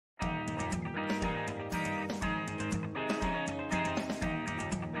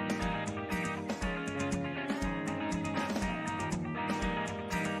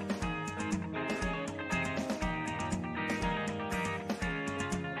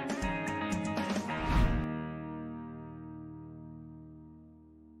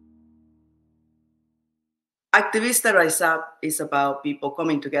Activista Rise Up is about people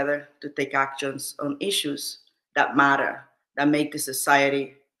coming together to take actions on issues that matter, that make the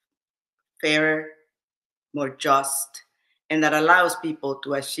society fairer, more just, and that allows people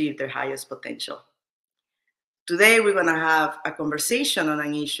to achieve their highest potential. Today, we're going to have a conversation on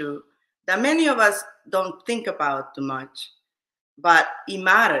an issue that many of us don't think about too much, but it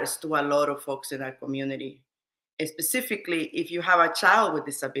matters to a lot of folks in our community. And specifically, if you have a child with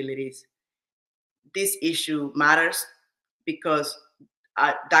disabilities, this issue matters because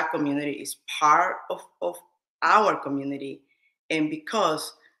that community is part of our community, and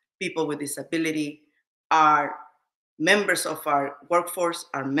because people with disability are members of our workforce,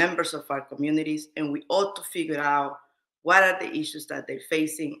 are members of our communities, and we ought to figure out what are the issues that they're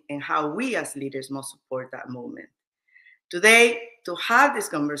facing and how we as leaders must support that movement. Today, to have this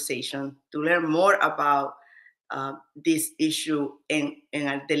conversation, to learn more about this issue and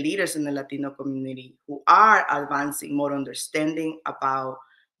the leaders in the Latino community who are advancing more understanding about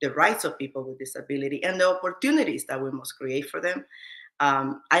the rights of people with disability and the opportunities that we must create for them.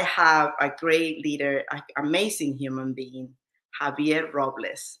 I have a great leader, an amazing human being, Javier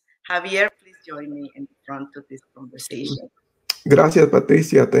Robles. Javier, please join me in front of this conversation. Gracias,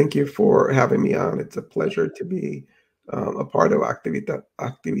 Patricia. Thank you for having me on. It's a pleasure to be a part of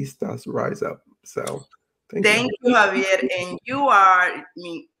Activistas Rise Up. So thank you, Javier. And you are, I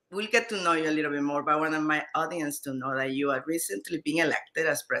mean, we'll get to know you a little bit more, but I want my audience to know that you are recently being elected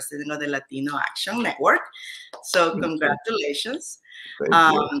as president of the Latino Action Network. So congratulations. Thank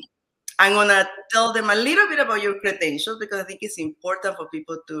you. I'm gonna tell them a little bit about your credentials because I think it's important for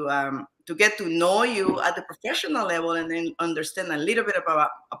people to get to know you at the professional level and then understand a little bit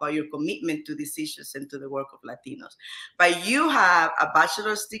about your commitment to these issues and to the work of Latinos. But you have a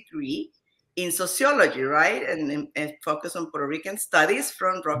bachelor's degree in sociology, right? And focus on Puerto Rican studies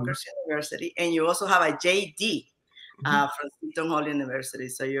from Rutgers University, and you also have a JD from Seton Hall University.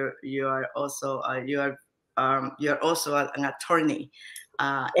 So you're also an attorney.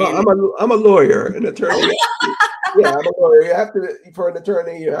 Well, I'm a lawyer, an attorney. Yeah, I'm a lawyer. You have to, for an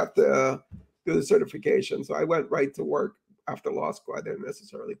attorney, you have to do the certification. So I went right to work after law school. I didn't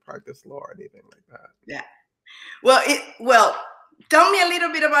necessarily practice law or anything like that. Yeah. Well, tell me a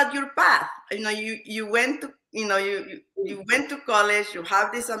little bit about your path. You know, you went to, you went to college. You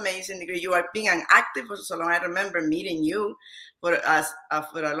have this amazing degree. You are being an activist for so long. I remember meeting you for a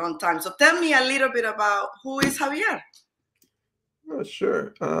long time. So tell me a little bit about who is Javier. Oh,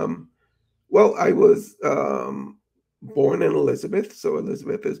 sure. Well, I was born in Elizabeth. So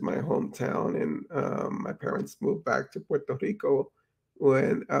Elizabeth is my hometown. And my parents moved back to Puerto Rico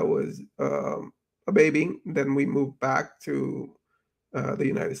when I was a baby. Then we moved back to the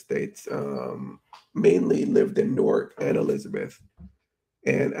United States, mainly lived in Newark and Elizabeth.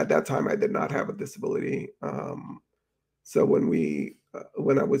 And at that time, I did not have a disability. So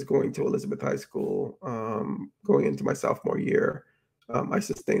when I was going to Elizabeth High School, going into my sophomore year, I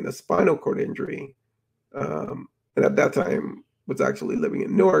sustained a spinal cord injury. And at that time was actually living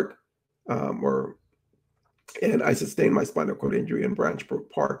in Newark, and I sustained my spinal cord injury in Branch Brook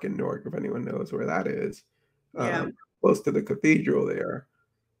Park in Newark, if anyone knows where that is, close to the cathedral there.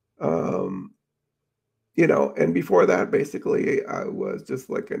 And before that, basically, I was just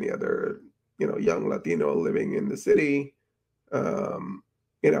like any other, young Latino living in the city,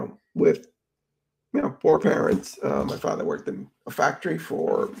 with, poor parents. My father worked in a factory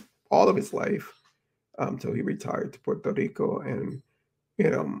for all of his life until he retired to Puerto Rico. And,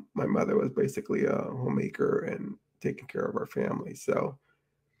 my mother was basically a homemaker and taking care of our family. So,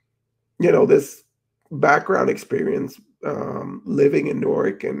 this background experience living in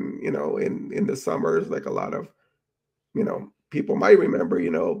Newark and, in the summers, like a lot of, people might remember,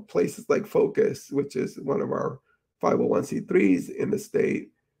 places like Focus, which is one of our 501c3s in the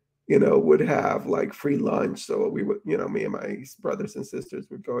state, would have like free lunch. So we would, me and my brothers and sisters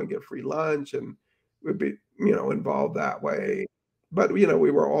would go and get free lunch and would be, involved that way. But, we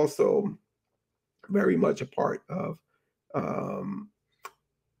were also very much a part of,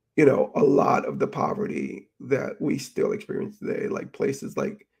 a lot of the poverty that we still experience today, like places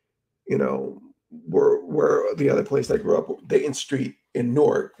like, where the other place I grew up, Dayton Street in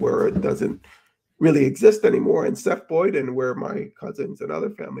Newark, where it doesn't really exist anymore, and Seth Boyd, and where my cousins and other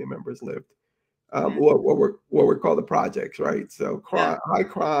family members lived, what were called the projects, right? So high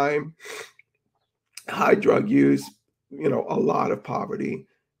crime, high drug use, a lot of poverty,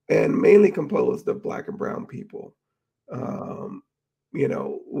 and mainly composed of Black and brown people.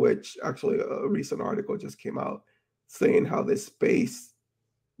 Which actually a recent article just came out saying how this space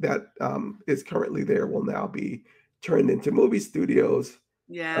that is currently there will now be turned into movie studios.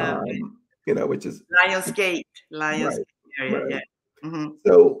 Yeah. which is Lionsgate, right, area, right. yeah. Hmm.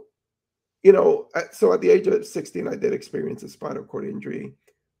 So, so at the age of 16, I did experience a spinal cord injury,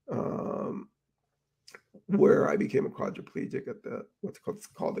 um, where I became a quadriplegic at the what's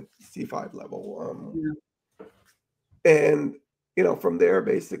called the C5 level. Yeah. And from there,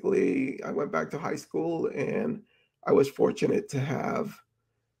 basically, I went back to high school, and I was fortunate to have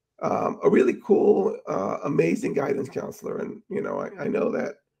a really cool, amazing guidance counselor. And I know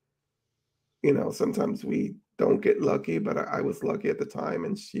that sometimes we don't get lucky, but I was lucky at the time.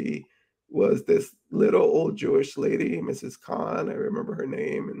 And she was this little old Jewish lady, Mrs. Khan. I remember her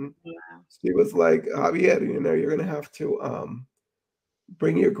name, and Wow. she was like, Javier, you're gonna have to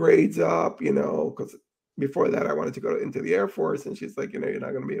bring your grades up, because before that I wanted to go into the Air Force, and she's like, you're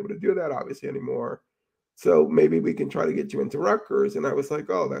not gonna be able to do that obviously anymore. So maybe we can try to get you into Rutgers. And I was like,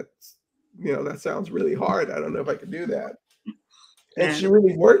 oh, that sounds really hard. I don't know if I could do that. And Yeah, she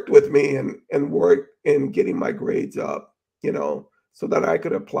really worked with me and worked in getting my grades up, so that I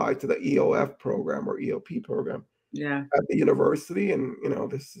could apply to the EOF program or EOP program yeah, at the university. And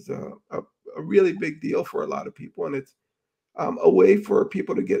this is a really big deal for a lot of people, and it's a way for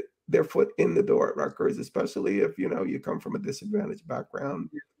people to get their foot in the door at Rutgers, especially if you come from a disadvantaged background.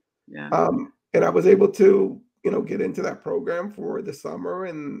 yeah. And I was able to get into that program for the summer,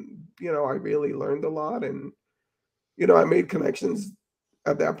 and I really learned a lot. And I made connections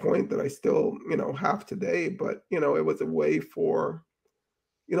at that point that I still have today. But it was a way for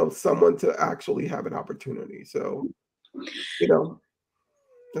someone to actually have an opportunity. So you know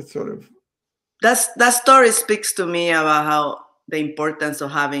that's sort of. That story speaks to me about how the importance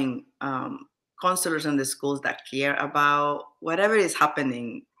of having counselors in the schools that care about whatever is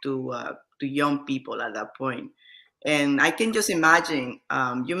happening to young people at that point. And I can just imagine,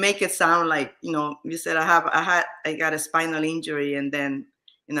 you make it sound like, you said I got a spinal injury, and then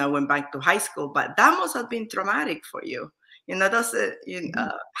I went back to high school, but that must have been traumatic for you.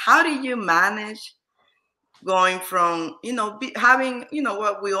 How do you manage going from having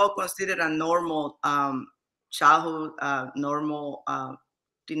what we all consider a normal childhood, normal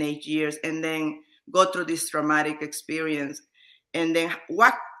teenage years, and then go through this traumatic experience, and then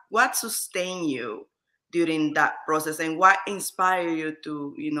what sustained you during that process, and what inspired you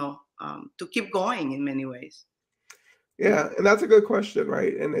to keep going in many ways? Yeah, and that's a good question,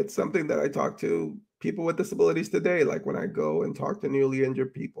 right? And it's something that I talk to people with disabilities today. Like when I go and talk to newly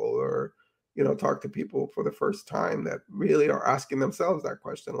injured people, or talk to people for the first time that really are asking themselves that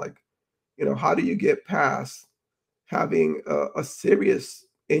question, like, how do you get past having a serious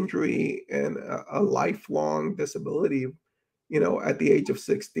injury and a lifelong disability, at the age of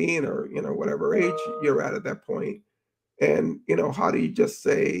 16, or whatever age you're at that point. And how do you just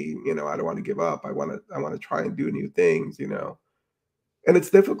say, I don't want to give up, I want to try and do new things. And it's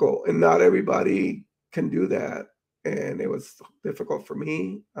difficult, and not everybody can do that. And it was difficult for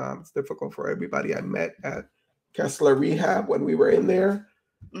me. It's difficult for everybody I met at Kessler Rehab when we were in there.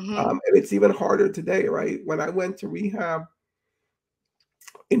 Hmm. And it's even harder today, right? When I went to rehab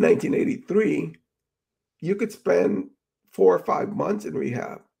in 1983, you could spend 4 or 5 months in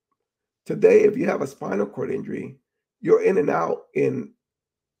rehab. Today, if you have a spinal cord injury, you're in and out in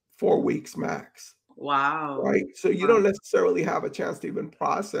 4 weeks max, Wow. right? So you Wow. don't necessarily have a chance to even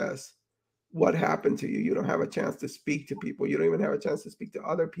process what happened to you. You don't have a chance to speak to people. You don't even have a chance to speak to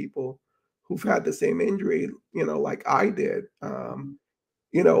other people who've had the same injury, like I did. And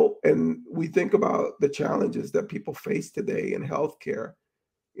we think about the challenges that people face today in healthcare,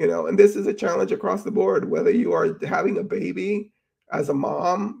 and this is a challenge across the board, whether you are having a baby as a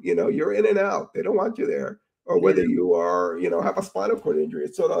mom, you're in and out. They don't want you there. Or Yeah. whether you are, have a spinal cord injury.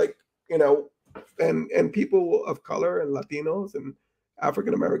 It's sort of like, and people of color and Latinos and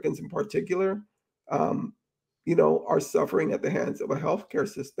African Americans in particular, um, are suffering at the hands of a healthcare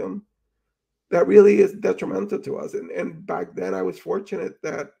system that really is detrimental to us. And back then I was fortunate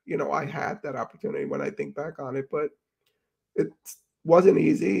that, I had that opportunity when I think back on it, but it wasn't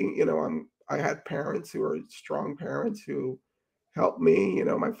easy. I had parents who were strong parents who helped me.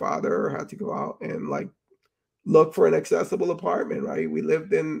 My father had to go out and like look for an accessible apartment, right? We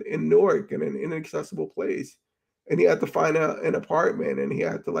lived in Newark, in an inaccessible place. And he had to find an apartment, and he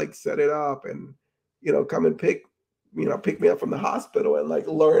had to like set it up and, come and pick me up from the hospital, and like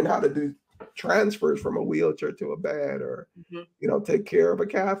learn how to do transfers from a wheelchair to a bed, or, Mhm. take care of a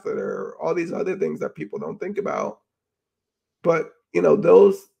catheter, all these other things that people don't think about. But,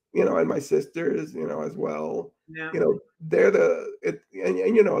 those, and my sisters, as well, Yeah. they're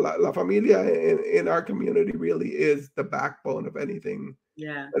and La Familia in our community really is the backbone of anything,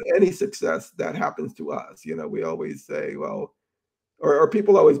 Yeah. any success that happens to us. We always say, well, or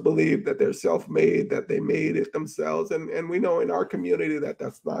people always believe that they're self-made, that they made it themselves. And we know in our community that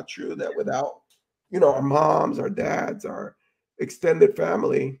that's not true, that without, our moms, our dads, our extended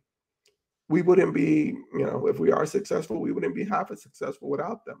family, we wouldn't be, if we are successful, we wouldn't be half as successful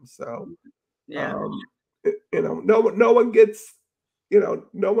without them. So, Yeah. no one gets,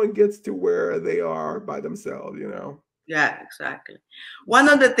 no one gets to where they are by themselves, Yeah, exactly. One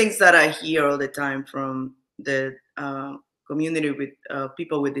of the things that I hear all the time from the community with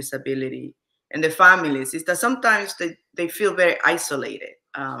people with disability and the families is that sometimes they feel very isolated,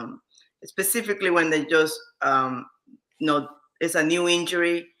 specifically when they just, it's a new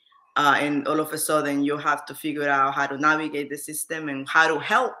injury, and all of a sudden you have to figure out how to navigate the system and how to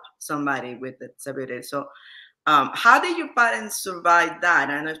help somebody with the disability. So, how did your parents survive that?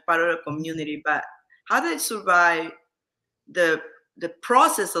 I know it's part of the community, but how did they survive the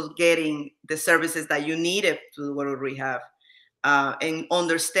process of getting the services that you needed to go to rehab, and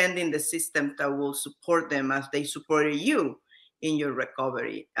understanding the system that will support them as they supported you in your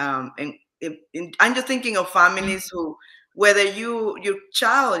recovery? I'm just thinking of families who, whether your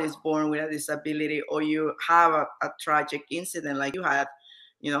child is born with a disability or you have a tragic incident like you had,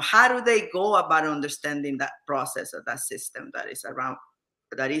 how do they go about understanding that process of that system that is around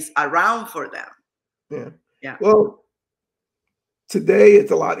for them? Yeah. Yeah. Well, today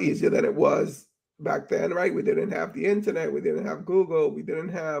it's a lot easier than it was back then, right? We didn't have the internet, we didn't have Google, we didn't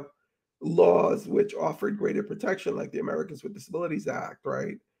have laws which offered greater protection, like the Americans with Disabilities Act,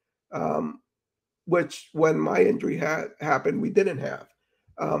 right? Which, when my injury happened, we didn't have.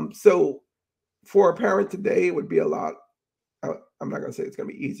 So for a parent today, it would be a lot. I'm not going to say it's going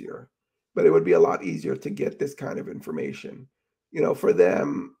to be easier, but it would be a lot easier to get this kind of information. For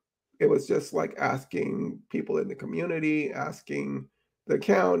them, it was just like asking people in the community, asking the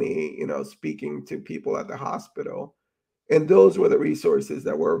county, speaking to people at the hospital. And those were the resources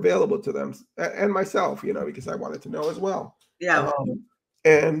that were available to them, and myself, because I wanted to know as well. Yeah.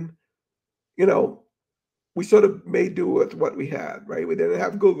 And, you know, we sort of made do with what we had, right? We didn't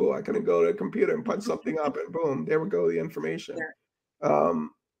have Google. I couldn't go to a computer and punch something up and boom, there would go the information.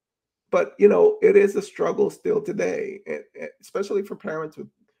 But it is a struggle still today, especially for parents with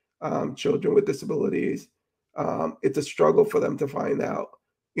children with disabilities. It's a struggle for them to find out,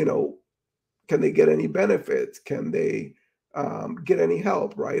 can they get any benefits? Can they get any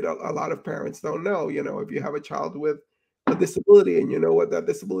help, right? A lot of parents don't know, if you have a child with a disability and you know what that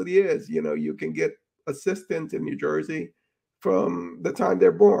disability is, you can get assistance in New Jersey from the time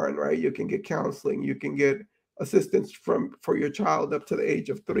they're born, right? You can get counseling, you can get assistance for your child up to the age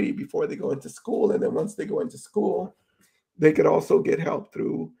of 3 before they go into school. And then once they go into school, they could also get help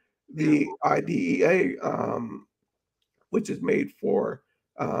through the IDEA, which is made for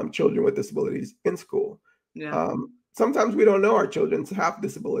children with disabilities in school. Sometimes we don't know our children have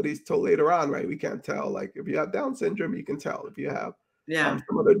disabilities till later on, right? We can't tell. Like if you have Down syndrome, you can tell. If you have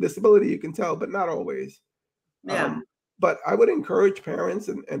some other disability, you can tell, but not always. But I would encourage parents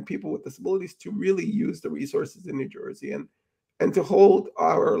and people with disabilities to really use the resources in New Jersey and to hold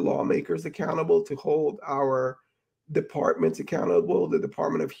our lawmakers accountable, to hold our departments accountable. The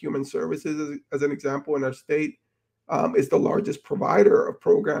Department of Human Services, as an example, in our state, is the largest provider of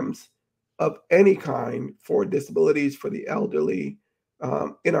programs of any kind for disabilities, for the elderly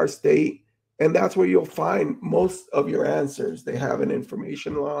in our state. And that's where you'll find most of your answers. They have an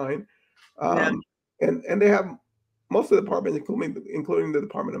information line, and they have most of the departments, including the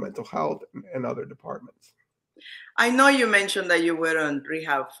Department of Mental Health and other departments. I know you mentioned that you were on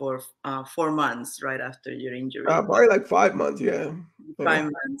rehab for 4 months right after your injury. Probably like 5 months, yeah.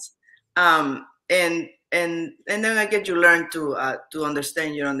 5 months. And then I guess you learned to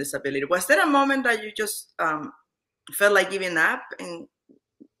understand your own disability. Was there a moment that you just felt like giving up?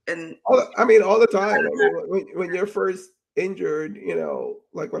 I mean, all the time. I mean, when you're first injured,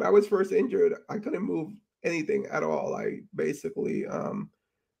 like when I was first injured, I couldn't move anything at all. I basically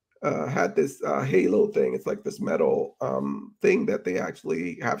had this halo thing. It's like this metal thing that they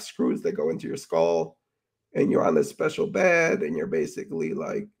actually have screws that go into your skull, and you're on this special bed, and you're basically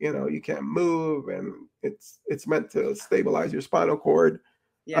like, you can't move, and it's meant to stabilize your spinal cord.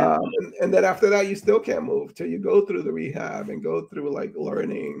 And then after that, you still can't move till you go through the rehab and go through like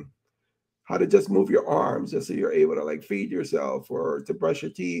learning how to just move your arms just so you're able to like feed yourself or to brush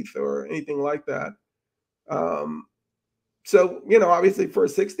your teeth or anything like that. So, obviously for a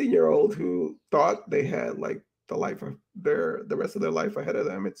 16-year-old who thought they had like the rest of their life ahead of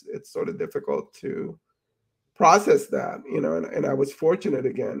them, it's sort of difficult to process that, and I was fortunate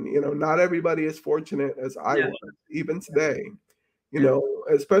again, not everybody is fortunate as I was, even today,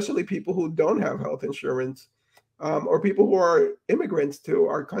 especially people who don't have health insurance. or people who are immigrants to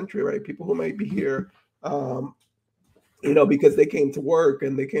our country, right? People who might be here, um, because they came to work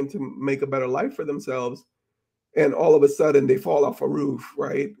and they came to make a better life for themselves, and all of a sudden they fall off a roof,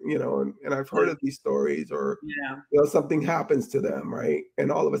 right? And I've heard Yeah. of these stories, or Yeah. something happens to them, right?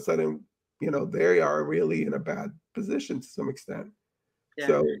 And all of a sudden, they are really in a bad position to some extent. Yeah.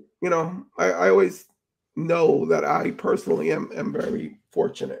 So, I always know that I personally am very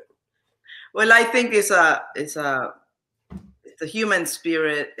fortunate. Well, I think it's the human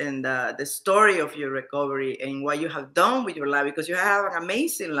spirit and the story of your recovery and what you have done with your life, because you have an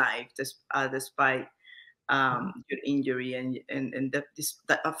amazing life despite your injury and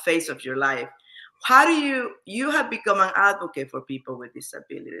the phase of your life. How do you have become an advocate for people with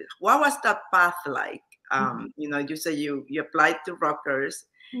disabilities? What was that path like? You say you applied to Rutgers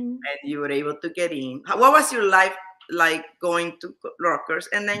Mhm. and you were able to get in. What was your life like going to Rutgers,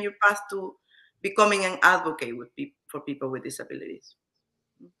 and then you passed to becoming an advocate for people with disabilities?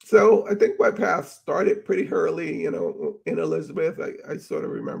 So I think my path started pretty early, in Elizabeth. I sort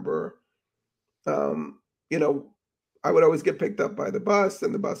of remember, um, you know, I would always get picked up by the bus,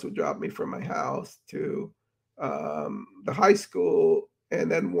 and the bus would drop me from my house to the high school. And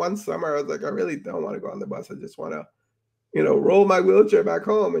then one summer, I was like, I really don't want to go on the bus. I just want to, roll my wheelchair back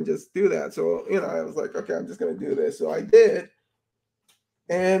home and just do that. So, I was like, okay, I'm just going to do this. So I did.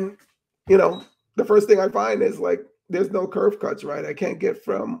 And, you know, the first thing I find is like, there's no curb cuts, right? I can't get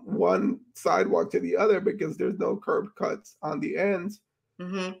from one sidewalk to the other because there's no curb cuts on the ends.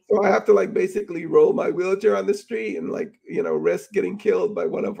 Mm-hmm. So I have to like basically roll my wheelchair on the street and like, risk getting killed by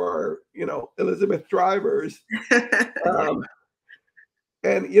one of our, Elizabeth drivers. Um,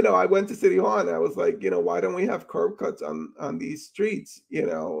 and I went to City Hall and I was like, why don't we have curb cuts on these streets?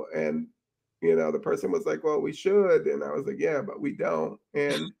 And the person was like, well, we should. And I was like, yeah, but we don't.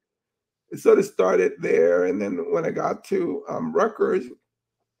 And it sort of started there. And then when I got to Rutgers,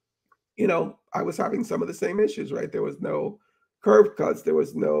 I was having some of the same issues, right? There was no curb cuts, there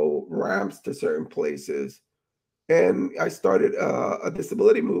was no ramps to certain places. And I started a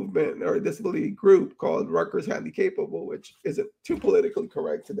disability movement or a disability group called Rutgers Handicapable, which isn't too politically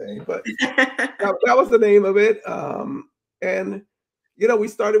correct today, but that was the name of it. And we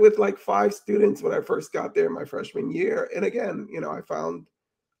started with like 5 students when I first got there my freshman year. And again, I found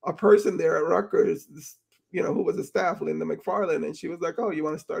a person there at Rutgers, who was a staff, Linda McFarland, and she was like, "Oh, you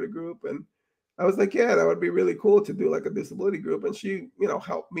want to start a group?" And I was like, "Yeah, that would be really cool to do like a disability group." And she,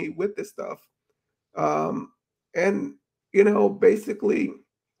 helped me with this stuff. Um, and basically,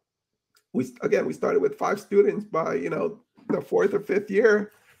 we started with 5 students. By the fourth or fifth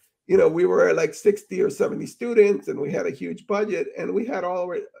year, we were at like 60 or 70 students, and we had a huge budget, and we had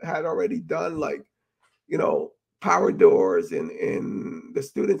already done like you know, power doors in the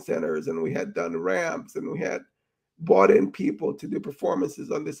student centers, and we had done ramps, and we had brought in people to do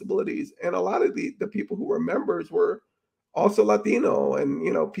performances on disabilities. And a lot of the people who were members were also Latino,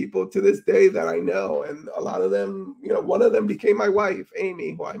 and people to this day that I know. And a lot of them, one of them became my wife,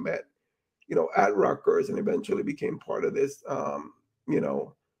 Amy, who I met, at Rutgers, and eventually became part of this you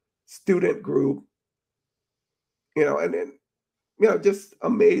know, student group, and then just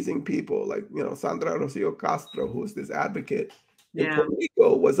amazing people like, Sandra Rocio Castro, who's this advocate in Yeah. Puerto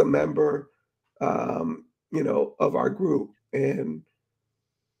Rico, was a member, of our group. And,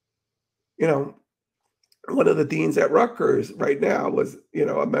 you know, one of the deans at Rutgers right now was,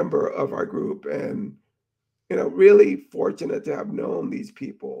 a member of our group. And, really fortunate to have known these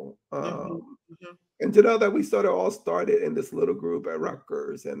people. Mm-hmm. Mm-hmm. And to know that we sort of all started in this little group at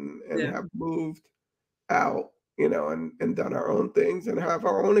Rutgers and Yeah. have moved out, and done our own things and have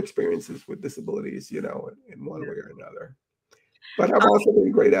our own experiences with disabilities, in one way or another, but have also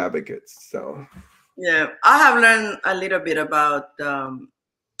been great advocates. So, Yeah, I have learned a little bit about um,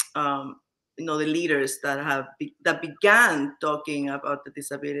 the leaders that began talking about the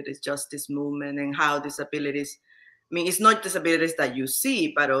disabilities justice movement and how disabilities. I mean, it's not disabilities that you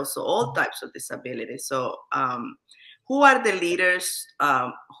see, but also all types of disabilities. So, who are the leaders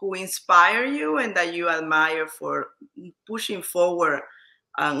who inspire you and that you admire for pushing forward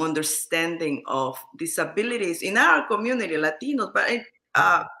an understanding of disabilities in our community, Latinos, but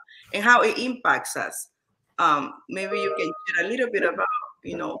and how it impacts us? Maybe you can share a little bit about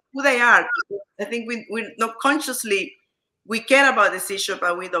who they are. I think we not consciously we care about this issue,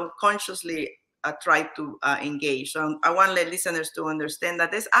 but we don't consciously try to engage. So I want the listeners to understand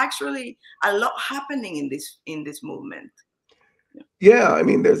that there's actually a lot happening in this movement. yeah, I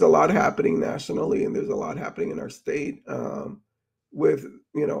mean, there's a lot happening nationally, and there's a lot happening in our state, with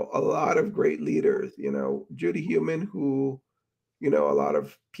a lot of great leaders. Judy Heumann, who a lot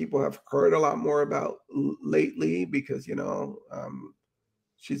of people have heard a lot more about lately because,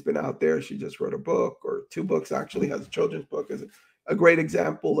 she's been out there. She just wrote a book or two books, actually has a children's book, is a great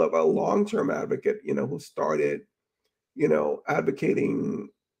example of a long-term advocate, who started, advocating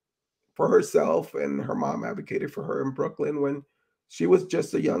for herself, and her mom advocated for her in Brooklyn when she was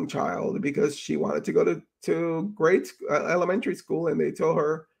just a young child because she wanted to go to elementary school, and they told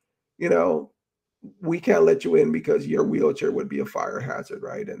her, you know, we can't let you in because your wheelchair would be a fire hazard,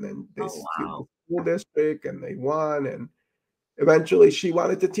 right? And then they Oh, sued the wow. school district and they won. And eventually she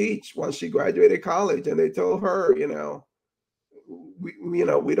wanted to teach once she graduated college, and they told her,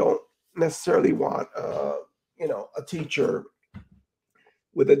 we don't necessarily want, a teacher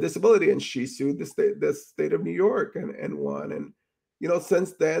with a disability, and she sued the state of New York, and won. And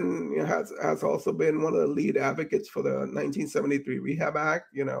since then, has also been one of the lead advocates for the 1973 Rehab Act.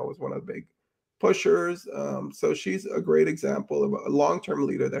 Was one of the big pushers. So she's a great example of a long-term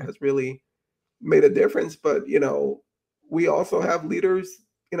leader that has really made a difference. But we also have leaders,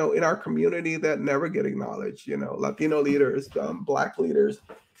 in our community that never get acknowledged. Latino leaders, Black leaders,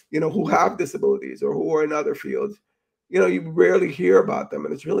 who have disabilities or who are in other fields. You rarely hear about them,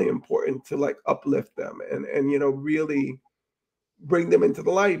 and it's really important to like uplift them and really bring them into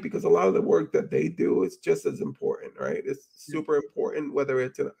the light, because a lot of the work that they do is just as important, right? It's super important, whether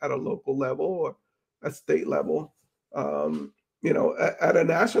it's at a local level or a state level. At a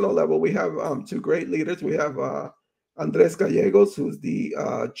national level, we have two great leaders. We have Andres Gallegos, who's the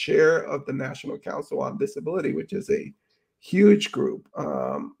chair of the National Council on Disability, which is a huge group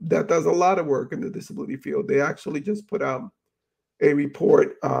that does a lot of work in the disability field. They actually just put out a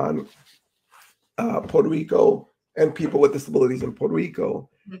report on Puerto Rico and people with disabilities in Puerto Rico,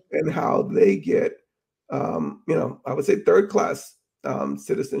 and how they get, I would say third class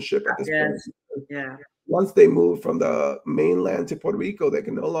citizenship at this point. Yes. Yeah. Once they move from the mainland to Puerto Rico, they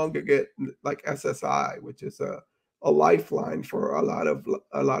can no longer get like SSI, which is a lifeline for a lot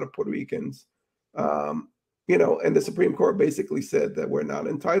of Puerto Ricans. And the Supreme Court basically said that we're not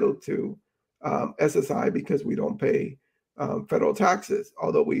entitled to SSI because we don't pay federal taxes,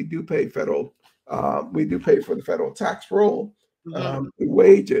 although we do pay for the federal tax roll, Mhm.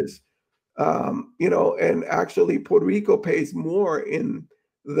 wages, and actually Puerto Rico pays more in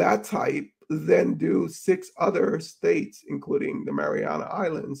that type than do 6 other states, including the Mariana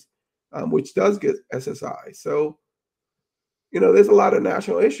Islands, which does get SSI. So, there's a lot of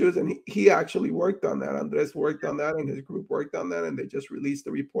national issues, and he actually worked on that. Andres worked on that, and his group worked on that, and they just released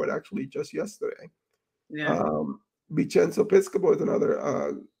the report actually just yesterday. Yeah. Um, Vincenzo Piscopo is another,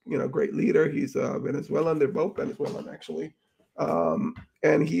 great leader. He's Venezuelan. They're both Venezuelan, actually.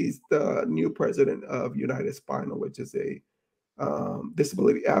 And he's the new president of United Spinal, which is a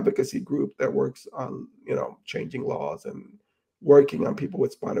disability advocacy group that works on, changing laws and working on people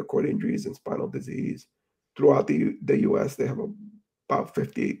with spinal cord injuries and spinal disease throughout the U.S. They have about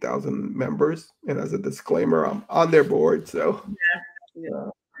 58,000 members. And as a disclaimer, I'm on their board. So, Yeah.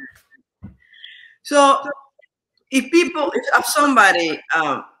 uh, So if somebody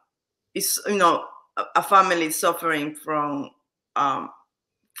is, a family is suffering from um,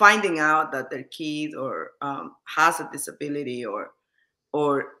 finding out that their kid or has a disability, or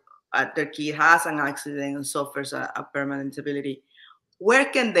their kid has an accident and suffers a permanent disability, where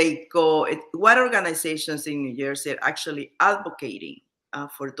can they go? What organizations in New Jersey are actually advocating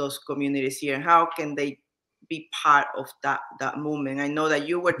for those communities here? And how can they be part of that movement? I know that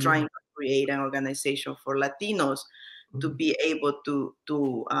you were trying to create an organization for Latinos to be able to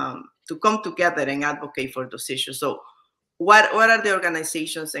come together and advocate for those issues. So, what are the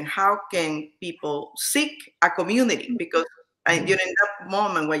organizations, and how can people seek a community? Because during that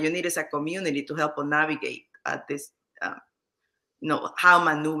moment, what you need is a community to help them navigate this. Uh, how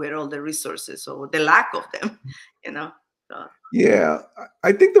maneuver all the resources or the lack of them. you know so, Yeah,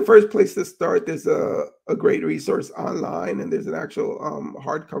 I think the first place to start is a great resource online, and there's an actual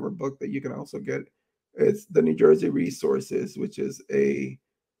hardcover book that you can also get. It's the New Jersey Resources, which is a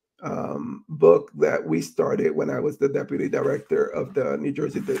book that we started when I was the deputy director of the New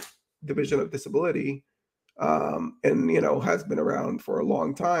Jersey Division of Disability, and has been around for a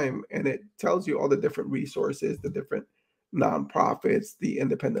long time, and it tells you all the different resources, the different nonprofits, the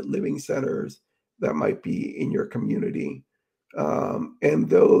independent living centers that might be in your community, and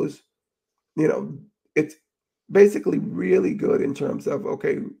those, you know it's basically really good in terms of,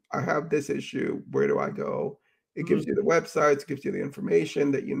 okay, I have this issue, where do I go? It mhm, gives you the websites, gives you the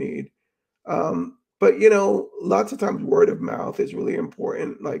information that you need. But lots of times word of mouth is really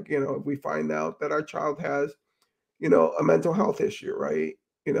important. Like, if we find out that our child has, a mental health issue, right?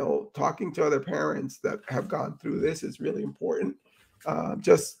 Talking to other parents that have gone through this is really important.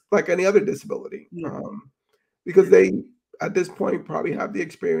 just like any other disability, Yeah. because they, at this point, probably have the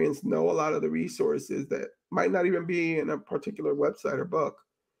experience, know a lot of the resources that might not even be in a particular website or book,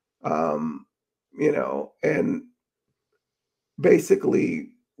 um, and basically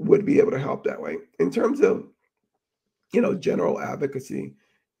would be able to help that way. In terms of, general advocacy,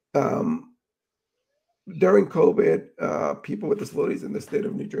 um, during COVID, people with disabilities in the state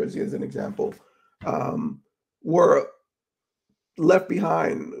of New Jersey, as an example, um, were left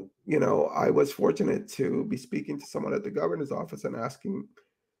behind. I was fortunate to be speaking to someone at the governor's office and asking,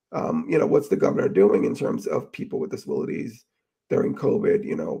 what's the governor doing in terms of people with disabilities during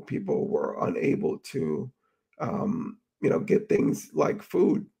COVID? People were unable to, get things like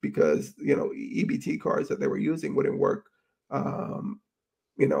food because, EBT cards that they were using wouldn't work,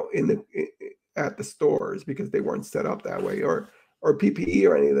 in at the stores because they weren't set up that way, or PPE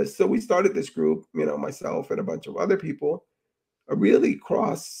or any of this. So we started this group, myself and a bunch of other people, a really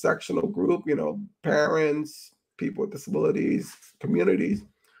cross-sectional group, parents, people with disabilities, communities,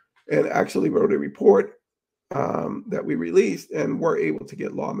 and actually wrote a report that we released, and were able to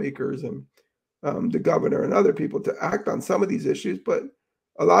get lawmakers and the governor and other people to act on some of these issues. But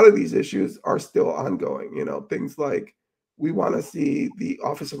a lot of these issues are still ongoing. Things like, we want to see the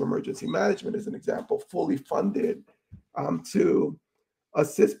Office of Emergency Management, as an example, fully funded to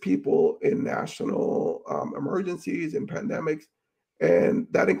assist people in national emergencies and pandemics. And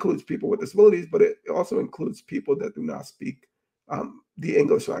that includes people with disabilities, but it also includes people that do not speak the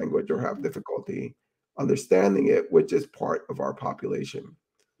English language or have difficulty understanding it, which is part of our population.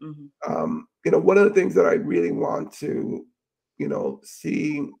 Mhm. One of the things that I really want to,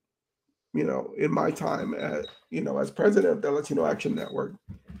 see, in my time as president of the Latino Action Network,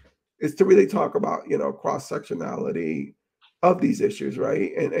 is to really talk about, cross-sectionality of these issues,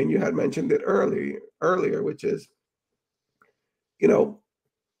 right? And you had mentioned it earlier, which is, you know,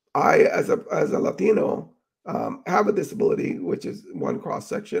 I, as a Latino, have a disability, which is one cross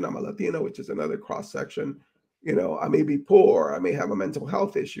section. I'm a Latino, which is another cross section. I may be poor. I may have a mental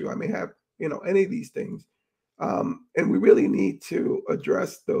health issue. I may have, any of these things. And we really need to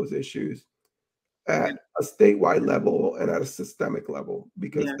address those issues Yeah. at a statewide level and at a systemic level,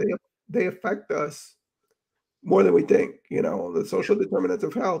 because Yeah. they affect us more than we think. The social determinants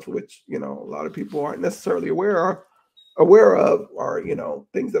of health, which a lot of people aren't necessarily aware of, are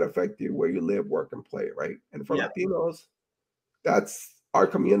things that affect you where you live, work, and play, right? And for Yeah. Latinos, that's our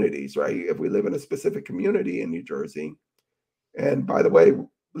communities, right? If we live in a specific community in New Jersey, and by the way,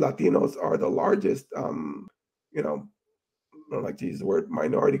 Latinos are the largest, you know, I don't like to use the word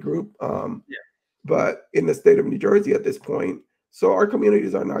minority group, Yeah. but in the state of New Jersey at this point. So our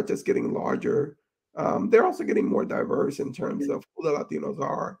communities are not just getting larger, they're also getting more diverse in terms Yeah. of who the Latinos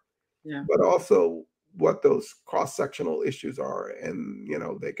are, Yeah. but also what those cross-sectional issues are. And,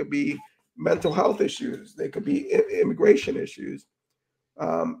 they could be mental health issues, they could be immigration issues.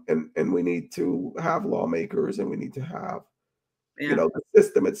 And we need to have lawmakers, and we need to have, Yeah. the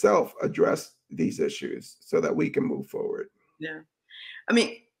system itself address these issues so that we can move forward. Yeah. I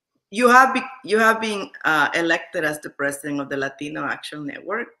mean, you have been elected as the president of the Latino Action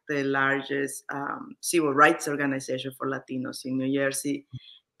Network, the largest civil rights organization for Latinos in New Jersey.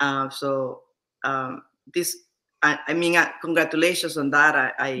 So this, I mean, congratulations on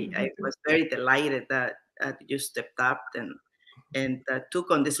that. I was very delighted that you stepped up and took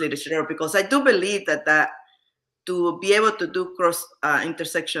on this leadership role, because I do believe that to be able to do cross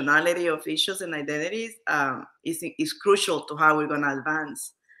intersectionality of issues and identities is crucial to how we're going to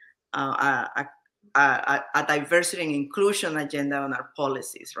advance a diversity and inclusion agenda on our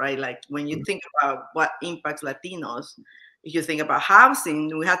policies, right? Like when you think about what impacts Latinos, if you think about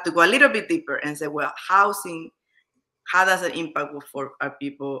housing, we have to go a little bit deeper and say, well, housing, how does it impact for our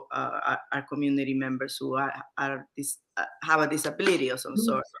people, our community members who have a disability of some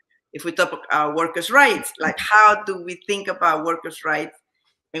sort? If we talk about workers' rights, like how do we think about workers' rights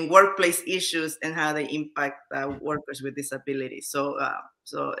and workplace issues and how they impact workers with disabilities? So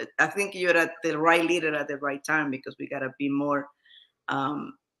I think you're at the right leader at the right time, because we gotta be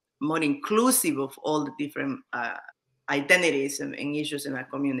um, more inclusive of all the different identities and issues in our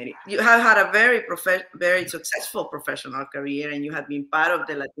community. You have had a very successful professional career, and you have been part of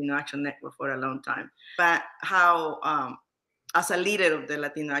the Latino Action Network for a long time. But how, as a leader of the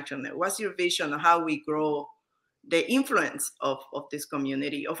Latino Action Network, what's your vision of how we grow the influence of this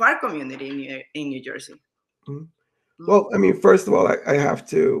community, of our community in New Jersey? Mhm. Well, I mean, first of all, I have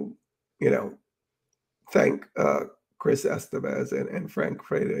to, thank Chris Estevez and Frank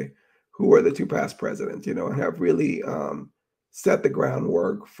Freire, who were the two past presidents, and have really set the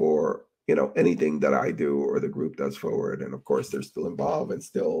groundwork for, anything that I do or the group does forward. And of course, they're still involved and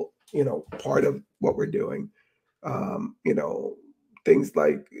still, part of what we're doing. Things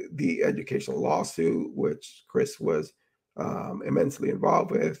like the educational lawsuit, which Chris was immensely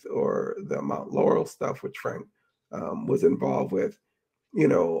involved with, or the Mount Laurel stuff, which Frank was involved with,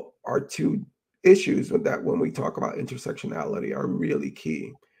 are two issues that when we talk about intersectionality are really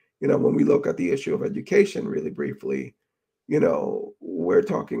key. When we look at the issue of education really briefly, we're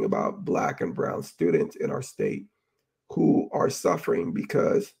talking about Black and brown students in our state who are suffering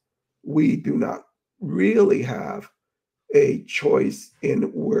because we do not really have a choice in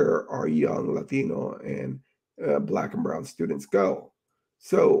where our young Latino and Black and brown students go.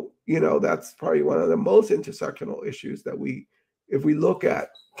 So, that's probably one of the most intersectional issues that if we look at,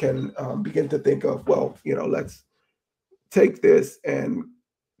 can begin to think of, well, let's take this and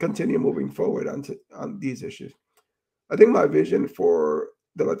continue moving forward on these issues. I think my vision for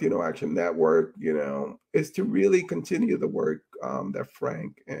the Latino Action Network, is to really continue the work that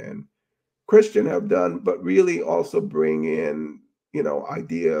Frank and Christian have done, but really also bring in,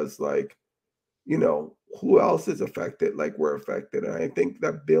 ideas like, who else is affected, like we're affected. And I think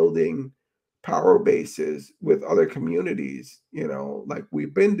that building power bases with other communities, like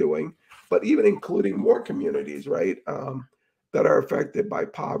we've been doing, but even including more communities, right, that are affected by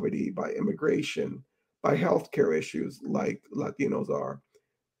poverty, by immigration, by healthcare issues like Latinos are,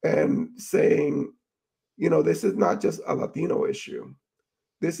 and saying, this is not just a Latino issue.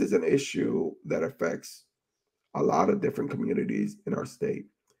 This is an issue that affects a lot of different communities in our state.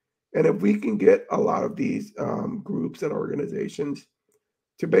 And if we can get a lot of these groups and organizations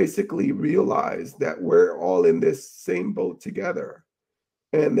to basically realize that we're all in this same boat together,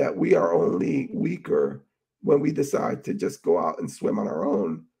 and that we are only weaker when we decide to just go out and swim on our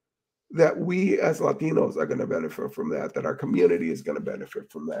own, that we as Latinos are going to benefit from that our community is going to benefit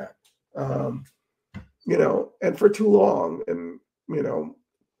from that. And for too long, and,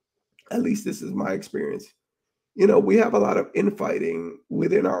 at least this is my experience, we have a lot of infighting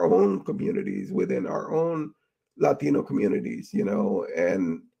within our own communities, within our own Latino communities,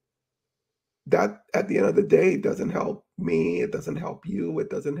 and that at the end of the day doesn't help me. It doesn't help you. It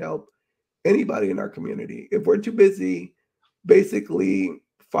doesn't help anybody in our community. If we're too busy basically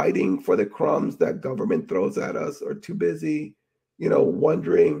fighting for the crumbs that government throws at us, or too busy,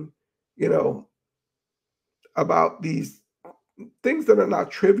 wondering, about these things that are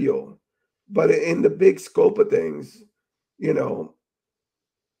not trivial, but in the big scope of things,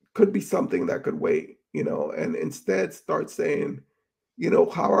 could be something that could wait, and instead start saying,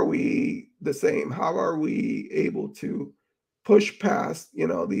 how are we the same? How are we able to push past,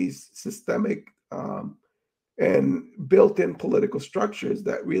 these systemic and built-in political structures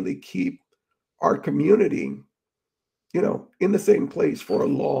that really keep our community, in the same place for a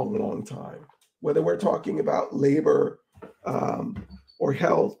long, long time? Whether we're talking about labor or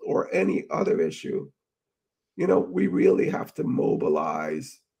health or any other issue, we really have to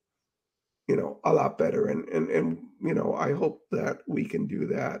mobilize, a lot better. And I hope that we can do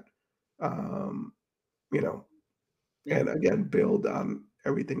that, um, you know, and again, build on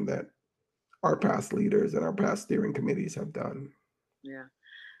everything that our past leaders and our past steering committees have done. Yeah.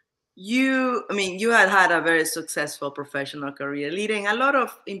 You had a very successful professional career leading a lot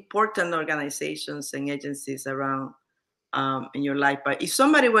of important organizations and agencies around in your life. But if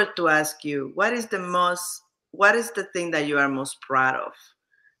somebody were to ask you, what is the thing that you are most proud of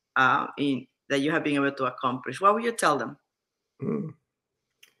that you have been able to accomplish? What would you tell them?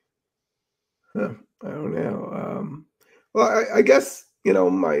 I don't know. Well, I guess,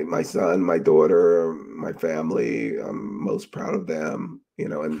 my son, my daughter, my family, I'm most proud of them,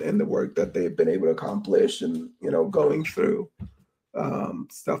 and the work that they've been able to accomplish, and, going through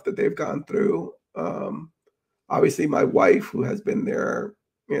stuff that they've gone through. Obviously, my wife, who has been there,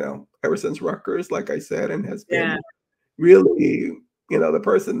 ever since Rutgers, like I said, and has been really, the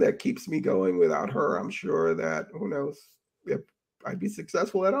person that keeps me going. Without her, I'm sure that who knows if I'd be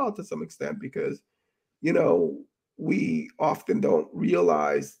successful at all to some extent, because, we often don't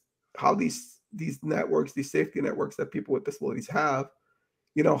realize how these networks, these safety networks that people with disabilities have,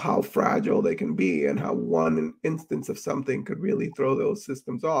 how fragile they can be, and how one instance of something could really throw those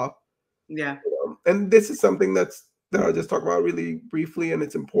systems off. Yeah. And this is something that I'll just talk about really briefly, and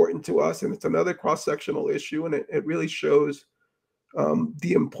it's important to us, and it's another cross-sectional issue, and it really shows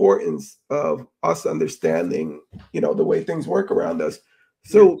the importance of us understanding, the way things work around us.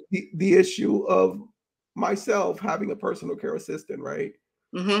 So the issue of myself having a personal care assistant, right?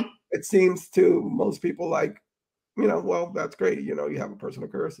 Mm-hmm. It seems to most people like, well, that's great. You have a personal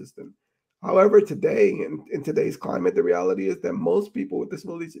care assistant. However, today, in today's climate, the reality is that most people with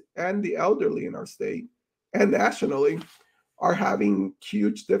disabilities and the elderly in our state and nationally are having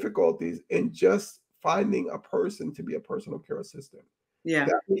huge difficulties in just finding a person to be a personal care assistant. Yeah.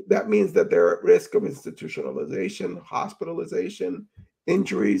 That means that they're at risk of institutionalization, hospitalization,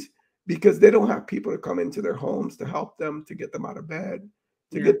 injuries, because they don't have people to come into their homes to help them, to get them out of bed,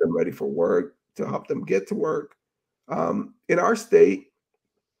 to Yeah. get them ready for work, to help them get to work. In our state,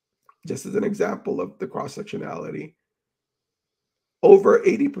 just as an example of the cross sectionality, over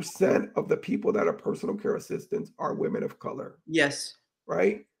 80% of the people that are personal care assistants are women of color, Yes.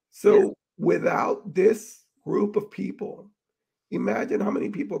 right? Yes. So without this group of people, imagine how many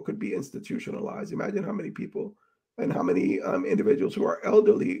people could be institutionalized. Imagine how many people and how many individuals who are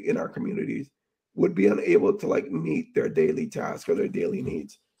elderly in our communities would be unable to like meet their daily tasks or their daily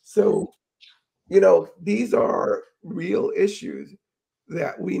needs. So, these are real issues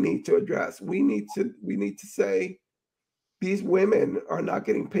that we need to address. We need to say these women are not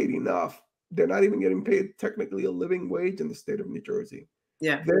getting paid enough. They're not even getting paid technically a living wage in the state of New Jersey.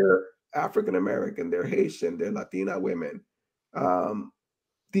 Yeah. They're African American, they're Haitian, they're Latina women. Um,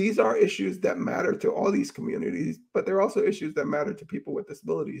 these are issues that matter to all these communities, but they're also issues that matter to people with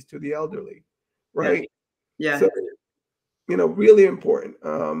disabilities, to the elderly, Yeah. right? Yeah. So, really important.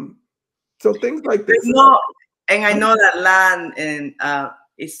 So things like I this. know, and I know that land and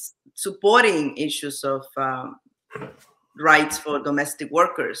is supporting issues of rights for domestic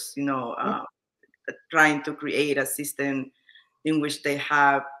workers. Trying to create a system in which they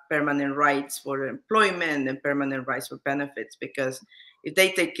have permanent rights for employment and permanent rights for benefits. Because if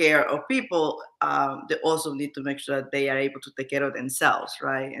they take care of people, they also need to make sure that they are able to take care of themselves,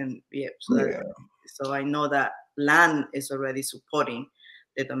 right? And yeah, Yeah. so I know that land is already supporting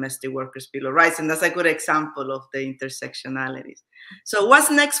the domestic workers' bill of rights, and that's a good example of the intersectionalities. So, what's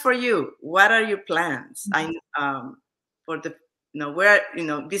next for you? What are your plans? For the where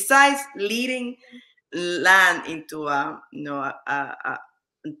besides leading land into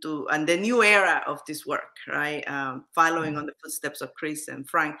into and the new era of this work, right? Following on the footsteps of Chris and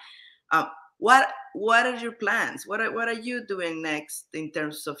Frank. Uh, what are your plans? What are you doing next in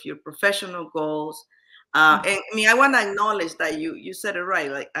terms of your professional goals? And I mean, I want to acknowledge that you said it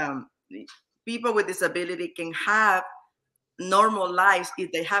right. Like people with disability can have normal lives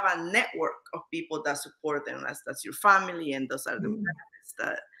if they have a network of people that support them. That's your family, and those are the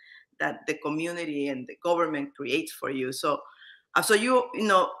benefits that the community and the government creates for you. So, so you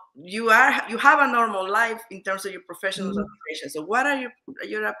have a normal life in terms of your professional aspirations. So, what are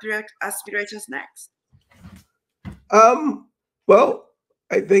your aspirations next? Um, well,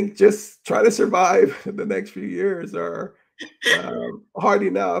 I think just try to survive the next few years are hard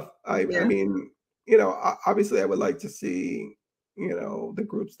enough. I Yeah. mean, obviously, I would like to see, the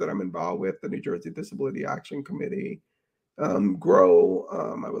groups that I'm involved with, the New Jersey Disability Action Committee, grow.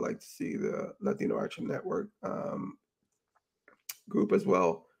 I would like to see the Latino Action Network group as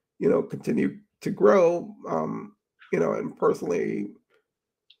well, continue to grow. And personally,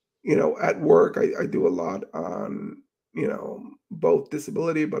 at work, I do a lot on, both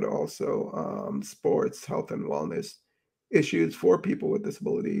disability, but also sports, health, and wellness issues for people with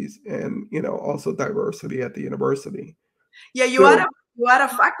disabilities, and, also diversity at the university. Yeah, So, you are a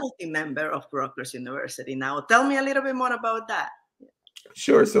faculty member of Rutgers University now. Tell me a little bit more about that.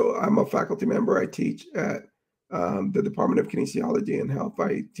 sure. So I'm a faculty member. I teach at the Department of Kinesiology and Health.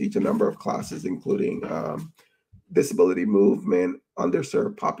 I teach a number of classes, including disability movement,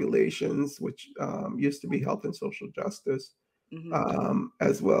 underserved populations, which used to be health and social justice, Hmm.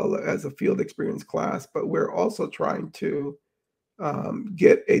 as well as a field experience class. But we're also trying to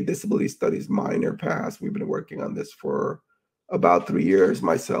get a disability studies minor passed. We've been working on this for about 3 years,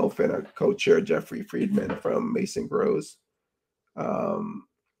 myself and a co-chair, Jeffrey Friedman from Mason Groves. Um,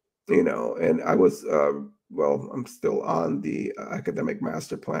 and I was, I'm still on the academic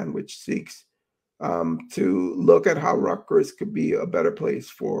master plan, which seeks to look at how Rutgers could be a better place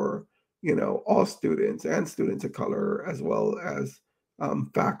for, all students and students of color, as well as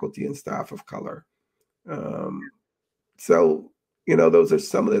faculty and staff of color. Um, so, those are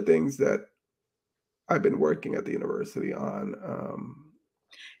some of the things that I've been working at the university on.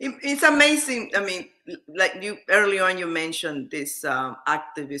 It's amazing. I mean, like you early on, you mentioned this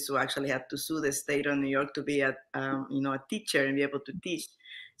activist who actually had to sue the state of New York to be a teacher and be able to teach.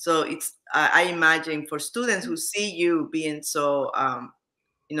 So it's I imagine for students who see you being so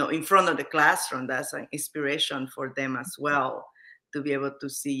in front of the classroom, that's an inspiration for them as well to be able to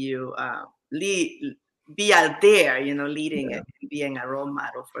see you lead, be out there, leading Yeah. and being a role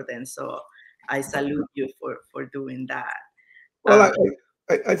model for them. So I salute you for doing that. Well, Um,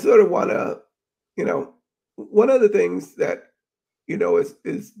 I sort of want to, one of the things that,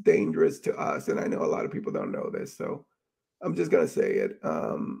 is dangerous to us, and I know a lot of people don't know this, so I'm just going to say it.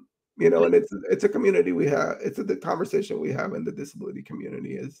 And it's a community we have. It's the conversation we have in the disability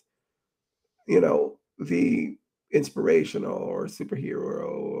community is, the inspirational or superhero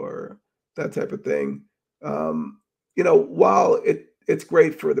or that type of thing. While it's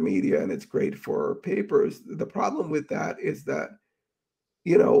great for the media and it's great for papers, the problem with that is that,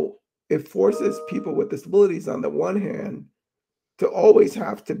 you know, it forces people with disabilities on the one hand to always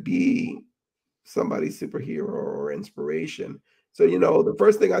have to be somebody's superhero or inspiration. So, the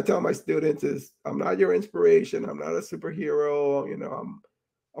first thing I tell my students is, I'm not your inspiration. I'm not a superhero. I'm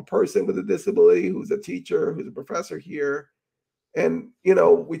a person with a disability who's a teacher, who's a professor here. And,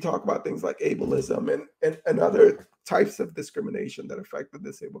 we talk about things like ableism and other types of discrimination that affect the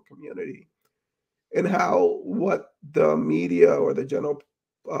disabled community, and how what the media or the general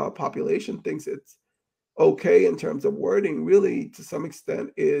population thinks it's okay in terms of wording really to some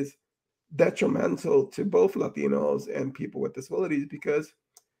extent is detrimental to both Latinos and people with disabilities, because,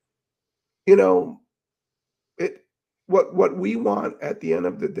 you know, it what we want at the end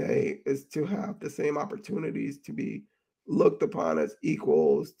of the day is to have the same opportunities to be looked upon as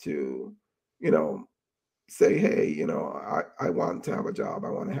equals, to, you know, say, hey, I want to have a job, I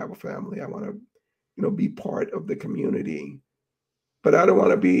want to have a family, I want to, be part of the community. But I don't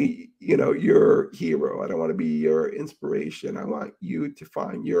want to be, your hero. I don't want to be your inspiration. I want you to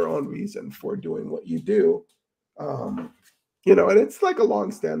find your own reason for doing what you do. Um, and it's like a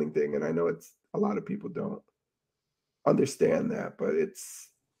long-standing thing. And I know it's a lot of people don't understand that, but it's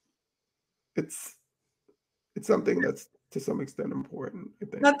something that's to some extent important, I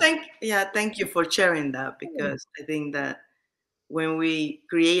think. No, thank you for sharing that, because I think that when we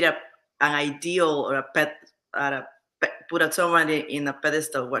create an ideal or a put somebody in a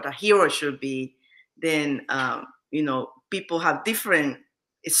pedestal, what a hero should be, then people have different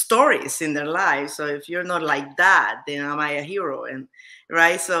stories in their lives. So if you're not like that, then am I a hero? And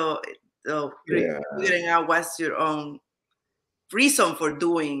right, so Yeah, figuring out what's your own reason for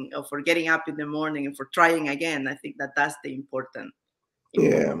doing, or for getting up in the morning and for trying again. I think that that's the important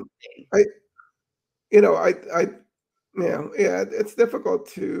yeah. thing. I, you know, I, yeah. It's difficult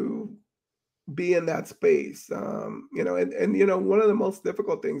to be in that space. And one of the most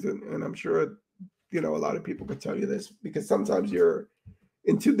difficult things, and I'm sure, a lot of people could tell you this, because sometimes you're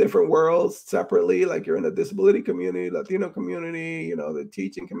in two different worlds separately, like you're in the disability community, Latino community, the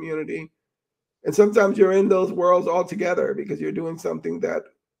teaching community. And sometimes you're in those worlds all together because you're doing something that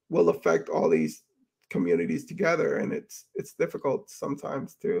will affect all these communities together. And it's difficult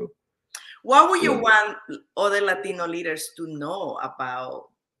sometimes to, What would you you know, want other Latino leaders to know about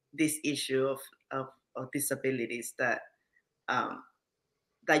this issue of disabilities um,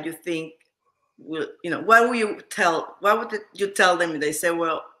 that you think will, what would you tell them if they say,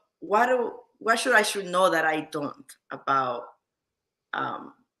 well, what should know that I don't about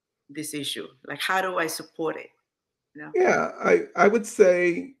um, this issue? Like, how do I support it? You know? yeah, I would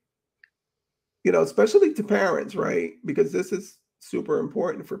say, especially to parents, right? Because this is super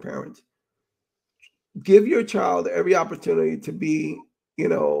important for parents. Give your child every opportunity to be, you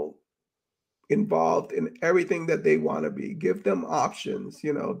know, involved in everything that they want to be. Give them options,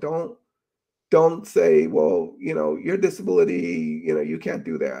 don't say, well, your disability, you can't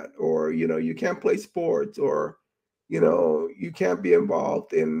do that, or, you can't play sports, or, you can't be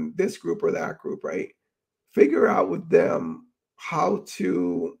involved in this group or that group, right? Figure out with them how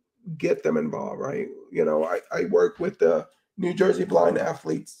to get them involved, right? I work with the New Jersey Blind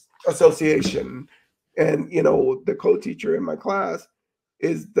Athletes Association, and, the co-teacher in my class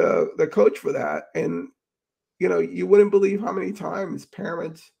is the coach for that. And, you wouldn't believe how many times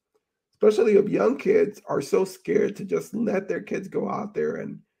parents, especially of young kids, are so scared to just let their kids go out there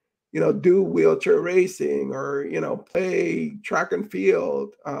and, do wheelchair racing, or, play track and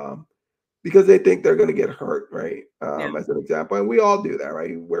field, because they think they're going to get hurt, right? Yeah, As an example. And we all do that,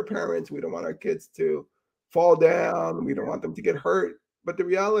 right? We're parents. We don't want our kids to fall down. We don't want them to get hurt. But the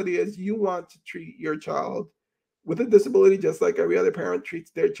reality is, you want to treat your child with a disability just like every other parent treats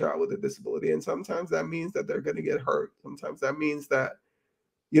their child with a disability. And sometimes that means that they're going to get hurt. Sometimes that means that,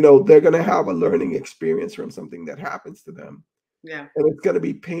 they're going to have a learning experience from something that happens to them. yeah, And it's going to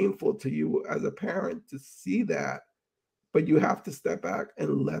be painful to you as a parent to see that, but you have to step back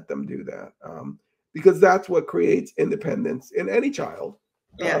and let them do that, because that's what creates independence in any child.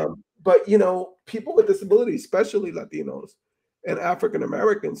 yeah, But, people with disabilities, especially Latinos and African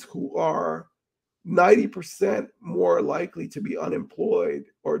Americans, who are 90% more likely to be unemployed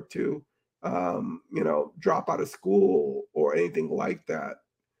or to drop out of school or anything like that.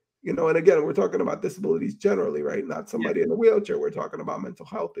 And again, we're talking about disabilities generally, right? Not somebody in a wheelchair. We're talking about mental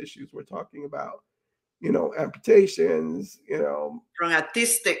health issues. We're talking about, amputations, From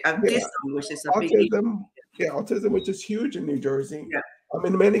autism, which is a big issue. autism. Yeah, autism, which is huge in New Jersey, Yeah.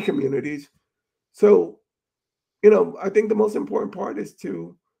 in many communities. So, I think the most important part is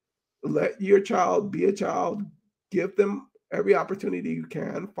to let your child be a child, give them every opportunity you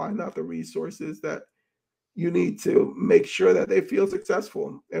can, find out the resources that you need to make sure that they feel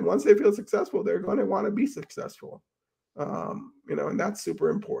successful. And once they feel successful, they're going to want to be successful. And that's super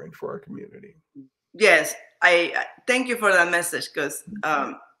important for our community. Yes, I thank you for that message, because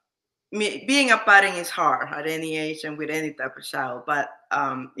being a parent is hard at any age and with any type of child. But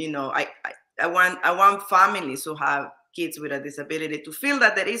I want families who have kids with a disability to feel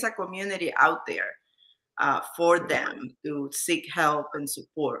that there is a community out there for them to seek help and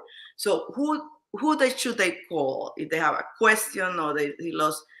support. So who should they call if they have a question or they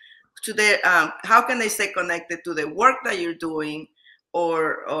lost? Should they how can they stay connected to the work that you're doing,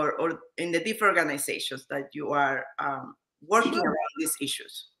 or in the different organizations that you are working around these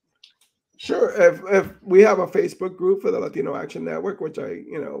issues? Sure. If we have a Facebook group for the Latino Action Network, which I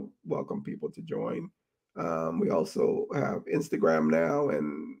welcome people to join. We also have Instagram now,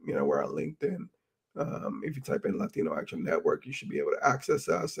 and we're on LinkedIn. If you type in Latino Action Network, you should be able to access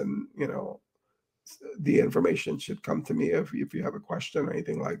us, and the information should come to me if you have a question or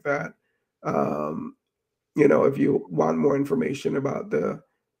anything like that. If you want more information about the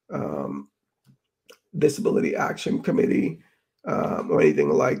Disability Action Committee or anything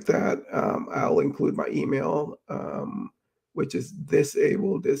like that, I'll include my email, which is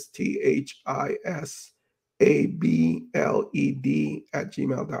disabled, THISABLED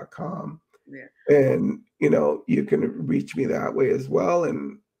 @gmail.com. Yeah. And, you can reach me that way as well.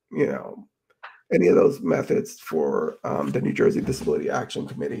 And, any of those methods for the New Jersey Disability Action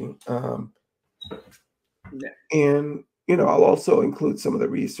Committee. And, I'll also include some of the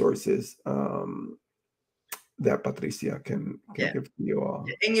resources that Patricia can give to you all.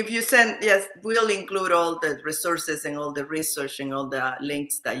 And if you send, yes, we'll include all the resources and all the research and all the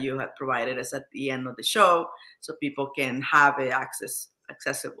links that you have provided us at the end of the show, so people can have it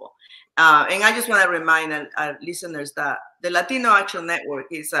accessible. And I just want to remind our listeners that the Latino Action Network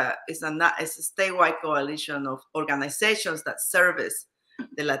is a statewide coalition of organizations that service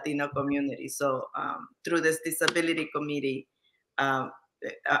the Latino community. So through this disability committee,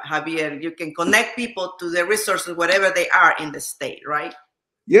 Javier, you can connect people to the resources wherever they are in the state, right?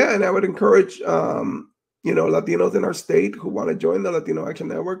 Yeah, and I would encourage Latinos in our state who want to join the Latino Action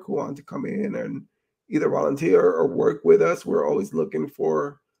Network, who want to come in and either volunteer or work with us. We're always looking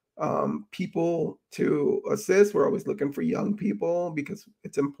for people to assist. We're always looking for young people, because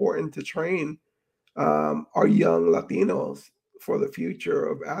it's important to train our young Latinos for the future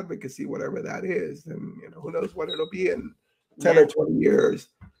of advocacy, whatever that is. And who knows what it'll be in 10 or 20 years.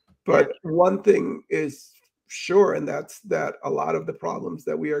 But one thing is sure, and that's that a lot of the problems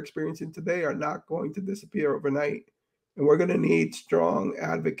that we are experiencing today are not going to disappear overnight. And we're going to need strong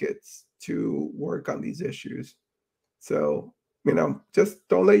advocates to work on these issues. So, just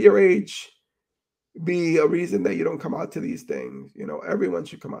don't let your age be a reason that you don't come out to these things. Everyone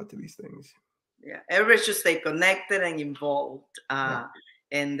should come out to these things. Yeah, everyone should stay connected and involved.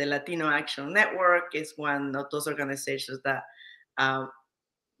 And the Latino Action Network is one of those organizations that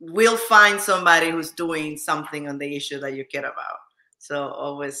will find somebody who's doing something on the issue that you care about. So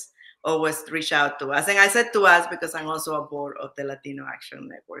always reach out to us. And I said to us because I'm also a board of the Latino Action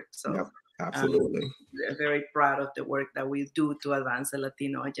Network. So absolutely. We're very proud of the work that we do to advance the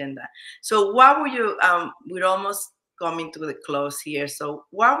Latino agenda. So what would you, we're almost coming to the close here. So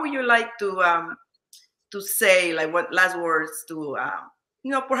what would you like to say, like what last words to,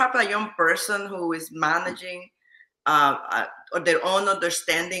 perhaps a young person who is managing or their own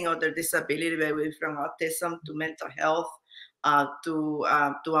understanding of their disability, maybe from autism to mental health, to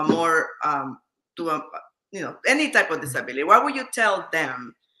a more, any type of disability? What would you tell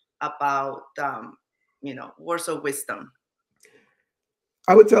them about, words of wisdom?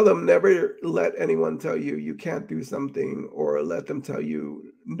 I would tell them, never let anyone tell you you can't do something, or let them tell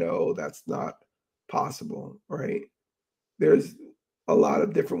you, no, that's not possible, right? There's a lot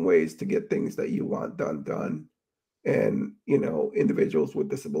of different ways to get things that you want done. And, individuals with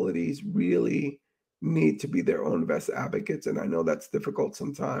disabilities really need to be their own best advocates. And I know that's difficult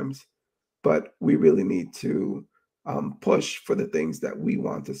sometimes, but we really need to push for the things that we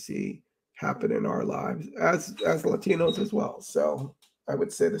want to see happen in our lives as Latinos as well. So I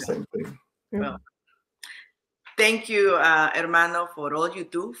would say the same thing. Yeah. Well, Thank you, hermano, for all you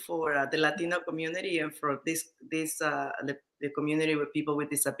do for the Latino community and for the community with people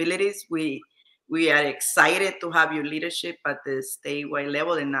with disabilities. We are excited to have your leadership at the statewide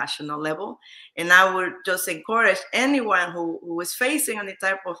level and national level. And I would just encourage anyone who is facing any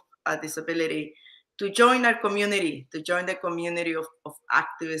type of disability to join our community, to join the community of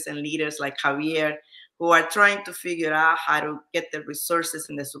activists and leaders like Javier, who are trying to figure out how to get the resources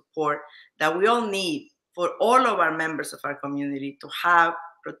and the support that we all need for all of our members of our community to have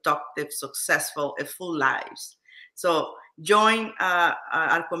productive, successful, and full lives. So join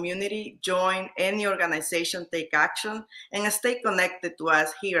our community, join any organization, take action, and stay connected to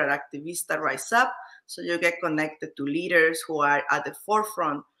us here at Activista Rise Up, so you get connected to leaders who are at the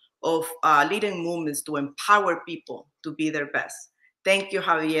forefront of leading movements to empower people to be their best. Thank you,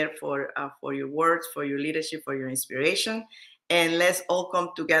 Javier, for your words, for your leadership, for your inspiration, and let's all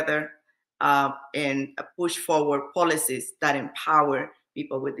come together and push forward policies that empower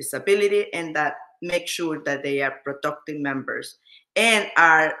people with disability and that make sure that they are productive members and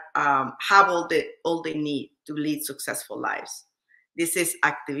are have all they need to lead successful lives. This is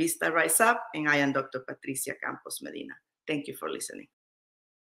Activista Rise Up, and I am Dr. Patricia Campos-Medina. Thank you for listening.